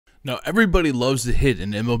Now, everybody loves to hit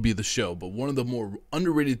in MLB The Show, but one of the more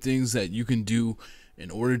underrated things that you can do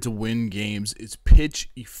in order to win games is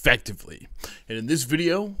pitch effectively. And in this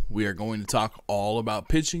video, we are going to talk all about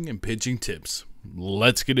pitching and pitching tips.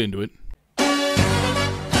 Let's get into it.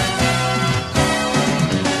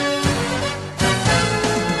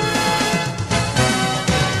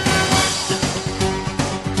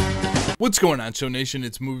 What's going on, Show Nation?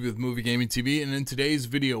 It's Movie with Movie Gaming TV, and in today's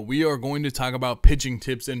video, we are going to talk about pitching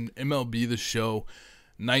tips in MLB The Show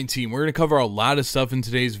 19. We're going to cover a lot of stuff in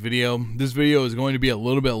today's video. This video is going to be a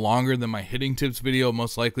little bit longer than my hitting tips video,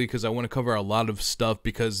 most likely, because I want to cover a lot of stuff,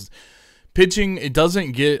 because pitching, it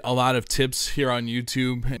doesn't get a lot of tips here on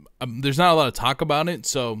YouTube. There's not a lot of talk about it,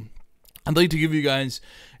 so I'd like to give you guys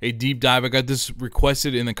a deep dive. I got this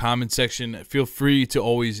requested in the comment section. Feel free to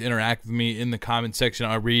always interact with me in the comment section.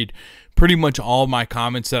 I read pretty much all my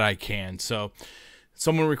comments that I can. So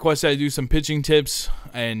someone requested I do some pitching tips,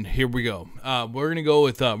 and here we go. We're gonna go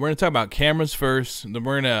with we're gonna talk about cameras first. Then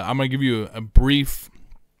I'm gonna give you a brief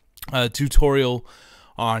tutorial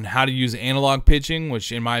on how to use analog pitching,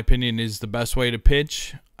 which in my opinion is the best way to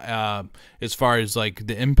pitch as far as like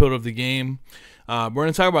the input of the game. We're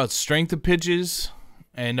going to talk about strength of pitches,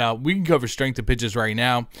 and we can cover strength of pitches right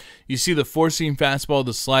now. You see the four-seam fastball,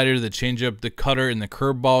 the slider, the changeup, the cutter, and the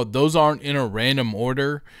curveball. Those aren't in a random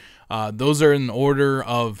order. Those are in order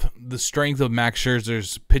of the strength of Max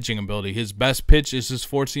Scherzer's pitching ability. His best pitch is his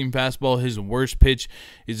four-seam fastball. His worst pitch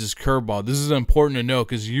is his curveball. This is important to know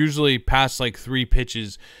because usually past like 3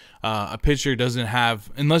 pitches, a pitcher doesn't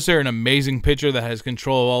have, unless they're an amazing pitcher that has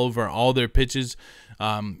control all over all their pitches,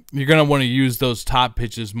 you're going to want to use those top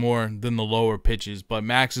pitches more than the lower pitches. But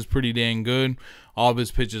Max is pretty dang good. All of his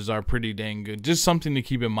pitches are pretty dang good. Just something to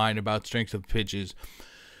keep in mind about strength of pitches.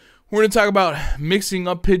 We're going to talk about mixing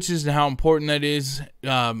up pitches and how important that is.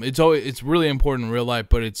 It's really important in real life,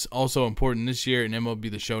 but it's also important this year in MLB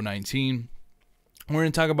The Show 19. We're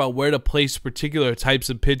going to talk about where to place particular types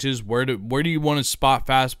of pitches. Where do you want to spot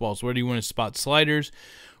fastballs? Where do you want to spot sliders?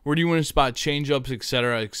 Where do you want to spot changeups,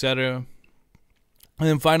 etc., etc.? And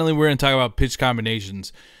then finally, we're going to talk about pitch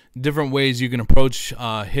combinations, different ways you can approach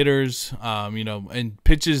hitters, and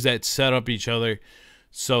pitches that set up each other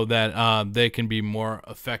so that they can be more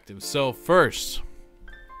effective. So first,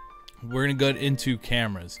 we're going to go into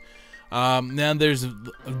cameras. Now there's a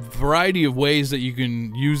variety of ways that you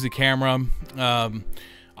can use the camera.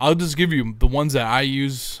 I'll just give you the ones that I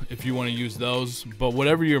use if you want to use those, but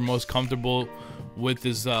whatever you're most comfortable with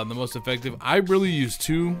is the most effective. I really use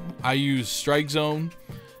 2. I use strike zone,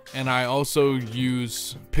 and I also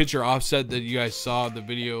use pitcher offset that you guys saw the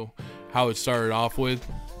video how it started off with.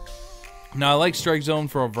 Now I like strike zone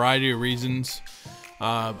for a variety of reasons.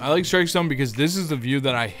 I like strike zone because this is the view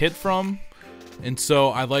that I hit from, and so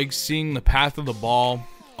I like seeing the path of the ball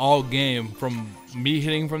all game from me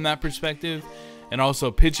hitting from that perspective and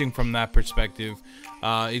also pitching from that perspective.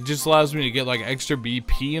 It just allows me to get like extra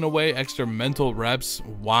BP in a way, extra mental reps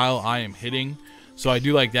while I am hitting. So I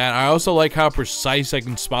do like that. I also like how precise I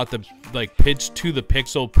can spot the pitch to the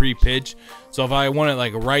pixel pre-pitch. So if I want it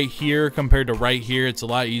like right here compared to right here, it's a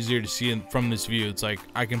lot easier to see from this view. It's like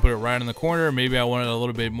I can put it right in the corner. Maybe I want it a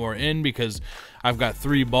little bit more in because I've got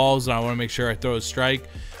 3 balls and I want to make sure I throw a strike.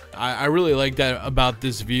 I really like that about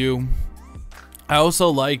this view. I also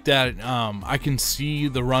like that I can see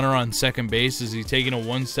the runner on second base. Is he taking a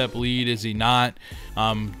 1-step lead? Is he not?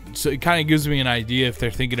 So it kind of gives me an idea if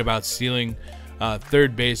they're thinking about stealing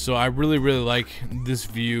third base. So I really like this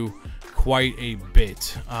view quite a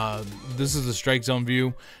bit. This is the strike zone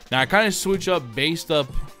view. Now I kind of switch up based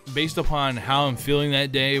upon how I'm feeling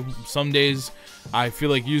that day. Some days I feel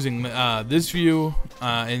like using this view,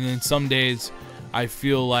 and then some days I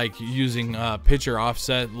feel like using pitcher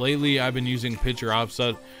offset. Lately, I've been using pitcher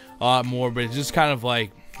offset a lot more, but it's just kind of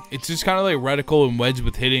like reticle and wedge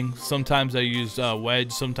with hitting. Sometimes I use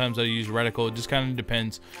wedge, sometimes I use reticle. It just kind of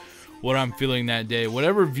depends what I'm feeling that day.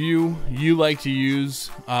 Whatever view you like to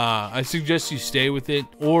use, I suggest you stay with it.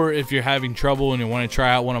 Or if you're having trouble and you want to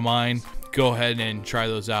try out one of mine, go ahead and try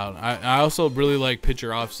those out. I also really like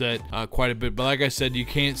pitcher offset quite a bit, but like I said, you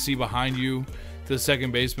can't see behind you the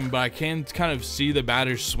second baseman, but I can kind of see the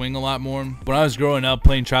batters swing a lot more. When I was growing up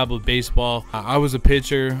playing travel baseball, I was a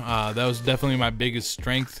pitcher. That was definitely my biggest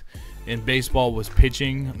strength in baseball, was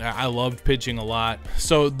pitching. I loved pitching a lot.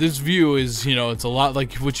 So this view is, it's a lot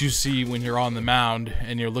like what you see when you're on the mound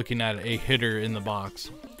and you're looking at a hitter in the box.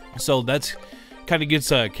 So that's kind of gets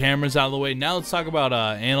cameras out of the way. Now let's talk about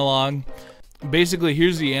analog. Basically,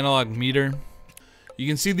 here's the analog meter. You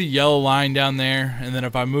can see the yellow line down there, and then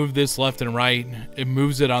if I move this left and right, it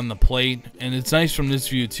moves it on the plate. And it's nice from this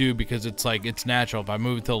view too, because it's like it's natural. If I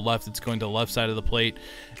move it to the left, it's going to the left side of the plate.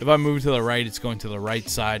 If I move it to the right, it's going to the right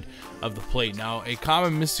side of the plate. Now, a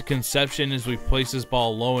common misconception as we place this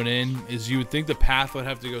ball low and in is you would think the path would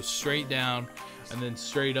have to go straight down and then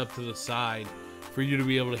straight up to the side for you to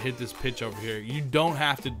be able to hit this pitch over here. You don't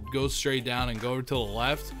have to go straight down and go to the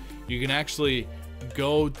left. You can actually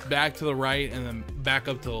go back to the right and then back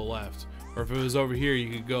up to the left. Or if it was over here,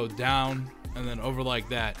 you could go down and then over like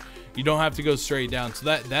that. You don't have to go straight down. So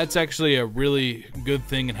that's actually a really good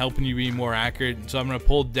thing in helping you be more accurate. So I'm going to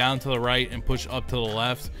pull down to the right and push up to the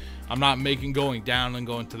left. I'm not making going down and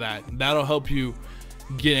going to that. That'll help you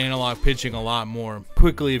get analog pitching a lot more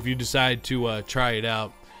quickly if you decide to try it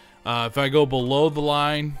out. If I go below the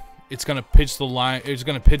line, it's going to pitch the line. It's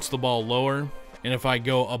going to pitch the ball lower. And if I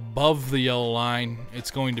go above the yellow line, it's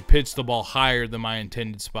going to pitch the ball higher than my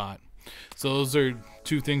intended spot. So those are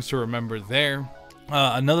two things to remember there.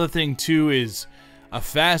 Another thing too is a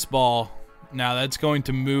fastball. Now that's going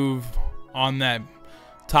to move on that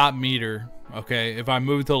top meter. Okay, if I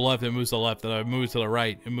move it to the left, it moves to the left. If I move it to the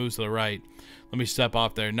right, it moves to the right. Let me step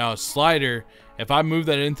off there. Now a slider, if I move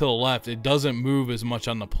that into the left, it doesn't move as much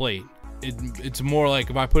on the plate. It's more like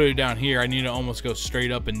if I put it down here, I need to almost go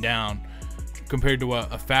straight up and down, compared to a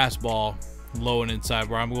fastball low and inside,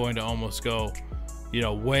 where I'm going to almost go,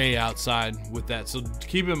 way outside with that. So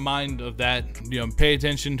keep in mind of that. Pay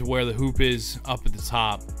attention to where the hoop is up at the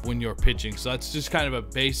top when you're pitching. So that's just kind of a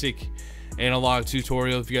basic analog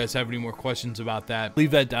tutorial. If you guys have any more questions about that,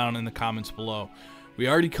 leave that down in the comments below. We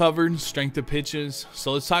already covered strength of pitches,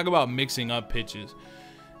 so let's talk about mixing up pitches.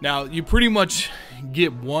 Now, you pretty much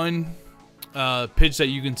get one pitch that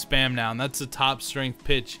you can spam now, and that's the top strength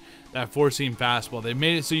pitch, that 4-seam fastball. They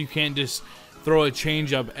made it so you can't just throw a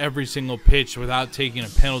changeup every single pitch without taking a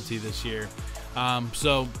penalty this year.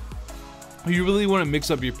 So you really want to mix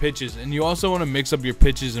up your pitches, and you also want to mix up your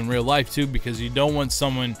pitches in real life too, because you don't want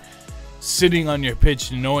someone sitting on your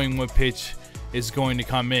pitch knowing what pitch is going to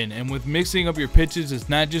come in. And with mixing up your pitches, it's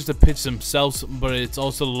not just the pitch themselves, but it's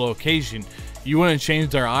also the location. You want to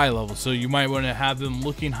change their eye level, so you might want to have them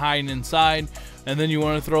looking high and inside, and then you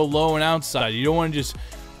want to throw low and outside. You don't want to just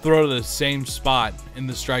throw to the same spot in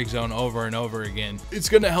the strike zone over and over again. It's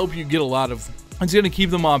going to help you get it's going to keep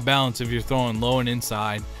them on balance if you're throwing low and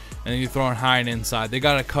inside, and then you're throwing high and inside. They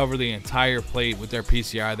got to cover the entire plate with their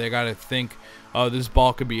PCI. They got to think, oh, this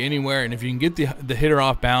ball could be anywhere, and if you can get the hitter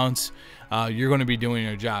off balance, you're going to be doing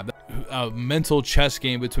your job. A mental chess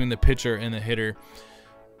game between the pitcher and the hitter.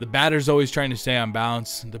 The batter's always trying to stay on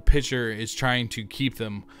balance. The pitcher is trying to keep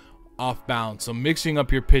them off balance. So mixing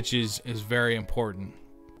up your pitches is very important.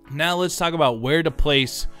 Now let's talk about where to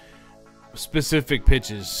place specific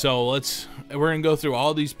pitches. So we're going to go through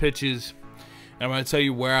all these pitches, and I'm going to tell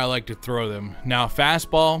you where I like to throw them. Now,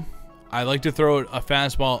 fastball, I like to throw a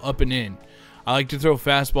fastball up and in. I like to throw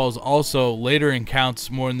fastballs also later in counts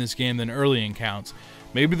more in this game than early in counts.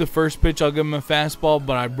 Maybe the first pitch I'll give them a fastball,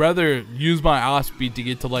 but I'd rather use my off speed to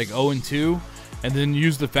get to like 0-2 and then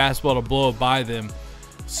use the fastball to blow it by them,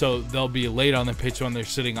 so they'll be late on the pitch when they're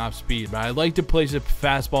sitting off speed. But I like to place a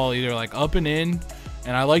fastball either like up and in,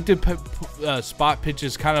 and I like to spot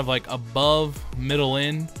pitches kind of like above, middle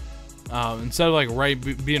in, instead of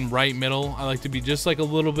like being right middle. I like to be just like a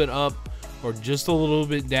little bit up or just a little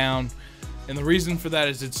bit down. And the reason for that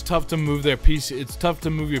is it's tough to move your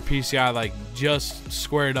PCI like just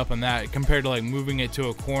squared up on that, compared to like moving it to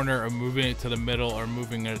a corner or moving it to the middle or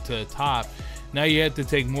moving it to the top. Now you have to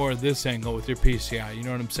take more of this angle with your PCI. You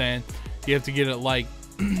know what I'm saying? You have to get it like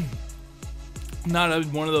not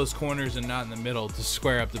one of those corners and not in the middle to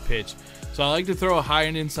square up the pitch. So I like to throw a high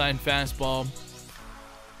and inside fastball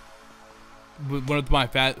with my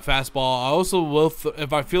fastball. I also will,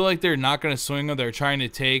 if I feel like they're not going to swing or they're trying to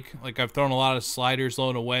take, like I've thrown a lot of sliders low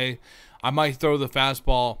and away, I might throw the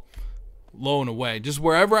fastball low and away. Just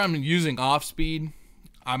wherever I'm using off speed,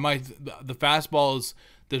 the fastball is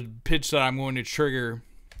the pitch that I'm going to trigger,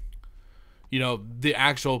 the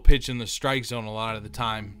actual pitch in the strike zone a lot of the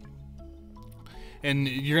time. And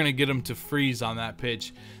you're going to get them to freeze on that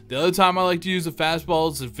pitch. The other time I like to use the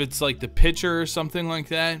fastball is if it's like the pitcher or something like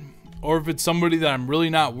that, or if it's somebody that I'm really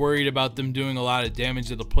not worried about them doing a lot of damage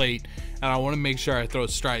to the plate and I want to make sure I throw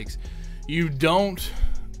strikes. You don't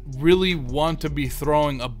really want to be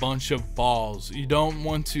throwing a bunch of balls. You don't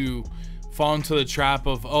want to fall into the trap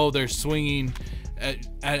of, oh, they're swinging at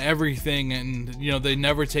everything and they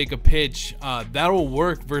never take a pitch. That'll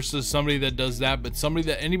work versus somebody that does that, but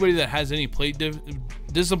anybody that has any plate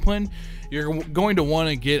discipline, you're going to want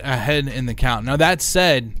to get ahead in the count. Now that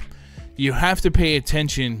said, you have to pay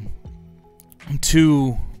attention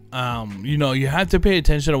to you have to pay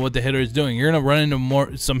attention to what the hitter is doing. You're gonna run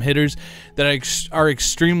into some hitters that are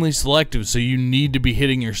extremely selective, so you need to be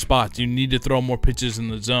hitting your spots. You need to throw more pitches in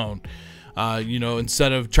the zone.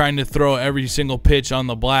 Instead of trying to throw every single pitch on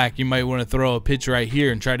the black, you might want to throw a pitch right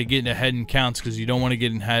here and try to get ahead in counts, because you don't want to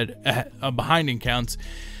get behind in counts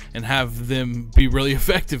and have them be really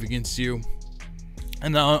effective against you.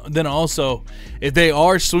 And then also, if they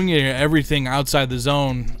are swinging at everything outside the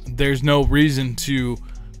zone, there's no reason to,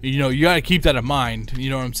 you got to keep that in mind. You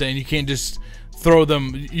know what I'm saying? You can't just throw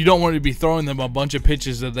them. You don't want to be throwing them a bunch of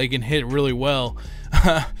pitches that they can hit really well.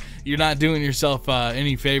 You're not doing yourself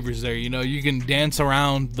any favors there. You can dance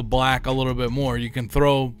around the black a little bit more. You can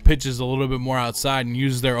throw pitches a little bit more outside and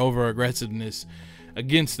use their over aggressiveness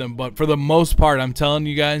against them. But for the most part, I'm telling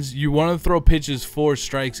you guys, you want to throw pitches for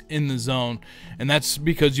strikes in the zone, and that's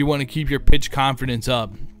because you want to keep your pitch confidence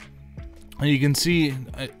up. And you can see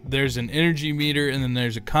there's an energy meter and then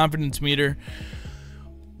there's a confidence meter.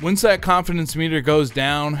 Once that confidence meter goes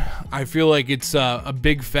down, I feel like it's a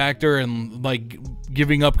big factor in like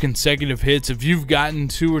giving up consecutive hits. If you've gotten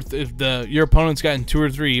your opponent's gotten 2 or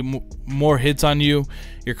 3 more hits on you,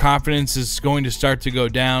 your confidence is going to start to go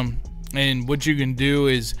down. And what you can do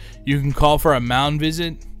is you can call for a mound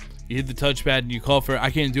visit. You hit the touchpad and you call for, I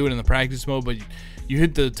can't do it in the practice mode, but you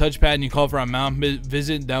hit the touchpad and you call for a mound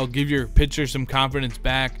visit. That'll give your pitcher some confidence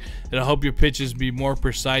back. It'll help your pitches be more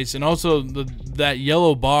precise. And also that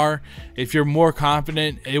yellow bar, if you're more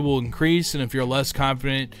confident, it will increase, and if you're less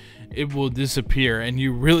confident, it will disappear. And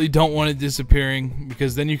you really don't want it disappearing,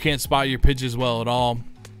 because then you can't spot your pitches well at all.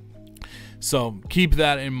 So keep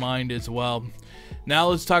that in mind as well. Now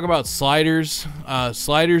let's talk about sliders.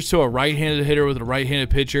 Sliders to a right-handed hitter with a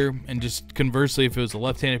right-handed pitcher, and just conversely, if it was a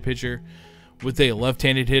left-handed pitcher with a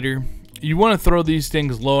left-handed hitter, you want to throw these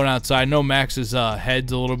things low and outside. I know Max's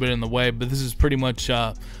head's a little bit in the way, but this is pretty much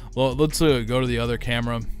well, let's go to the other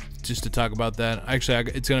camera just to talk about that.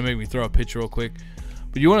 Actually, it's gonna make me throw a pitch real quick,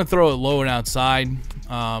 but you want to throw it low and outside,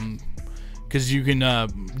 because you can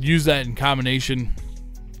use that in combination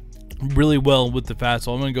really well with the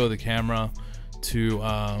fastball. I'm gonna go to the camera to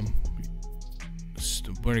we're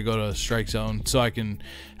gonna go to strike zone so I can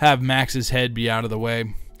have Max's head be out of the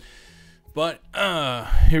way. But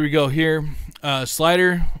here we go. Here,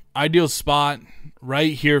 slider, ideal spot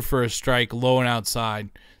right here for a strike, low and outside.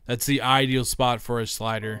 That's the ideal spot for a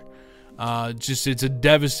slider. It's a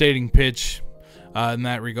devastating pitch in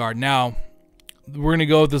that regard. Now we're gonna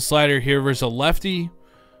go with the slider here versus a lefty.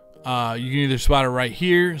 You can either spot it right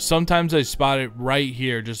here. Sometimes I spot it right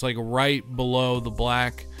here, just like right below the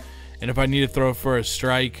black. And if I need to throw for a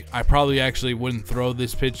strike, I probably actually wouldn't throw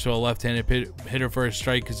this pitch to a left-handed hitter for a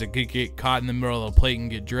strike, because it could get caught in the middle of the plate and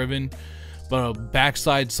get driven. But a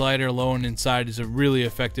backside slider low and inside is a really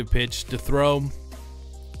effective pitch to throw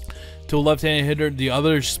to a left-handed hitter. The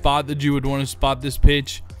other spot that you would want to spot this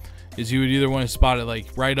pitch is you would either want to spot it like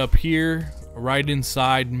right up here, right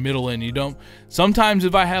inside, middle in. You don't, sometimes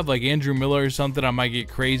if I have like Andrew Miller or something, I might get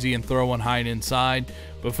crazy and throw one high and inside,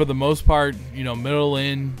 but for the most part, middle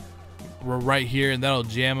in, right here, and that'll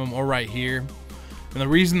jam them, or right here. And the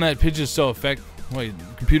reason that pitch is so effective, wait, the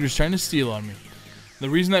computer's trying to steal on me. The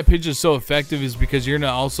reason that pitch is so effective is because you're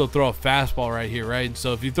gonna also throw a fastball right here, right?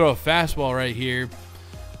 So if you throw a fastball right here,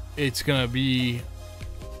 it's gonna be,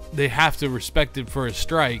 they have to respect it for a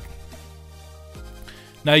strike.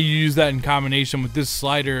 Now you use that in combination with this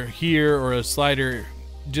slider here, or a slider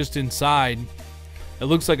just inside. It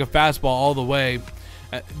looks like a fastball all the way.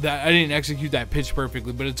 That I didn't execute that pitch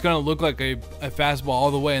perfectly, but it's going to look like a fastball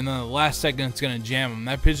all the way, and then the last second it's going to jam them.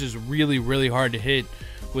 That pitch is really, really hard to hit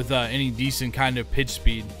with any decent kind of pitch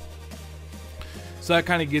speed. So that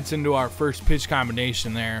kind of gets into our first pitch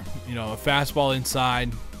combination there. A fastball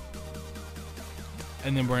inside,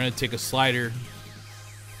 and then we're going to take a slider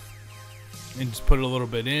and just put it a little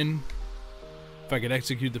bit in. If I could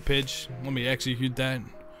execute the pitch, let me execute that.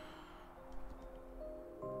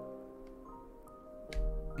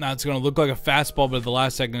 Now it's going to look like a fastball, but at the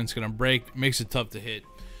last second it's going to break. It makes it tough to hit.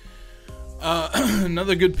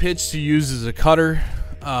 Another good pitch to use is a cutter.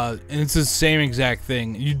 And it's the same exact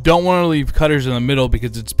thing. You don't want to leave cutters in the middle,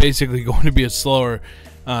 because it's basically going to be a slower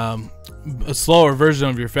version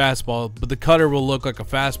of your fastball. But the cutter will look like a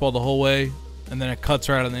fastball the whole way, and then it cuts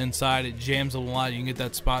right on the inside. It jams them a lot. You can get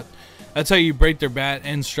that spot. That's how you break their bat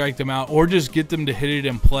and strike them out, or just get them to hit it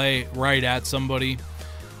and play right at somebody.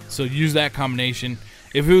 So use that combination.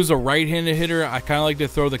 If it was a right-handed hitter, I kind of like to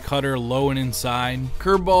throw the cutter low and inside.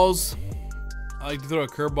 Curveballs, I like to throw a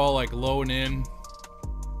curveball like low and in.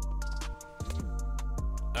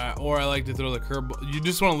 or I like to throw the curveball. You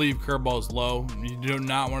just want to leave curveballs low. You do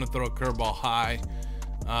not want to throw a curveball high.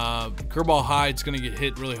 Curveball high, it's going to get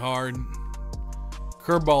hit really hard.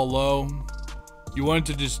 Curveball low, you want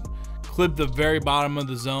it to just clip the very bottom of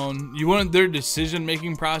the zone. You want their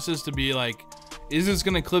decision-making process to be like, is this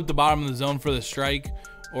going to clip the bottom of the zone for the strike,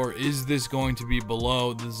 or is this going to be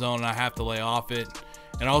below the zone and I have to lay off it?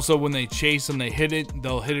 And also when they chase and they hit it,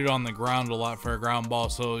 they'll hit it on the ground a lot for a ground ball.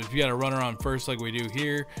 So if you got a runner on first like we do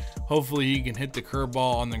here, hopefully he can hit the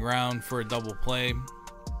curveball on the ground for a double play.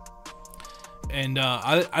 And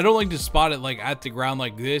I don't like to spot it like at the ground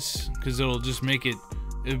like this, because it'll just make it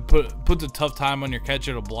puts a tough time on your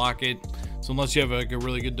catcher to block it. So unless you have like a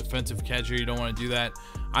really good defensive catcher, you don't want to do that.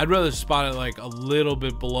 I'd rather spot it like a little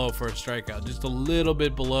bit below for a strikeout, just a little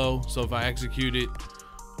bit below. So if I execute it,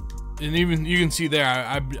 and even you can see there,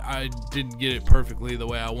 I didn't get it perfectly the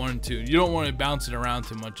way I wanted to. You don't want to bounce it around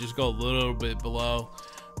too much. Just go a little bit below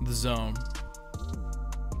the zone.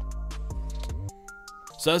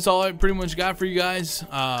 So that's all I pretty much got for you guys.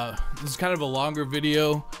 This is kind of a longer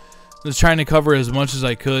video. I was trying to cover as much as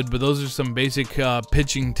I could, but those are some basic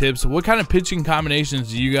pitching tips. What kind of pitching combinations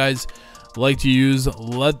do you guys like to use?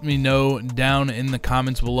 Let me know down in the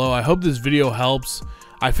comments below. I hope this video helps.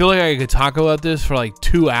 I feel like I could talk about this for like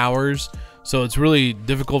 2 hours, so it's really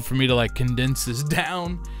difficult for me to like condense this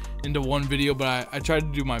down into one video, but I tried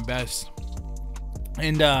to do my best.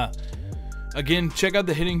 And again, check out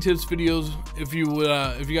the hitting tips videos if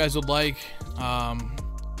you guys would like.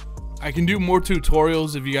 I can do more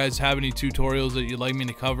tutorials if you guys have any tutorials that you'd like me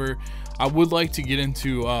to cover. I would like to get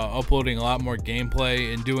into uploading a lot more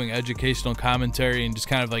gameplay and doing educational commentary and just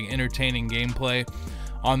kind of like entertaining gameplay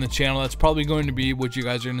on the channel. That's probably going to be what you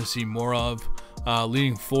guys are going to see more of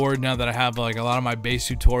leading forward, now that I have like a lot of my base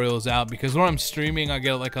tutorials out, because when I'm streaming I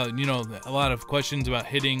get like a lot of questions about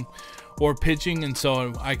hitting or pitching, and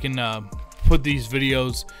so I can put these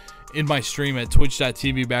videos in my stream at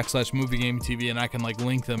twitch.tv/moviegamingtv, and I can like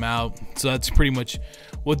link them out. So that's pretty much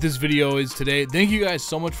what this video is today. Thank you guys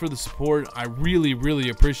so much for the support. I really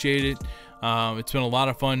appreciate it. It's been a lot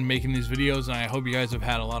of fun making these videos, and I hope you guys have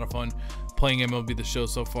had a lot of fun playing MLB The Show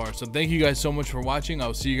so far. So thank you guys so much for watching.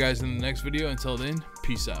 I'll see you guys in the next video. Until then,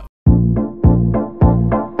 peace out.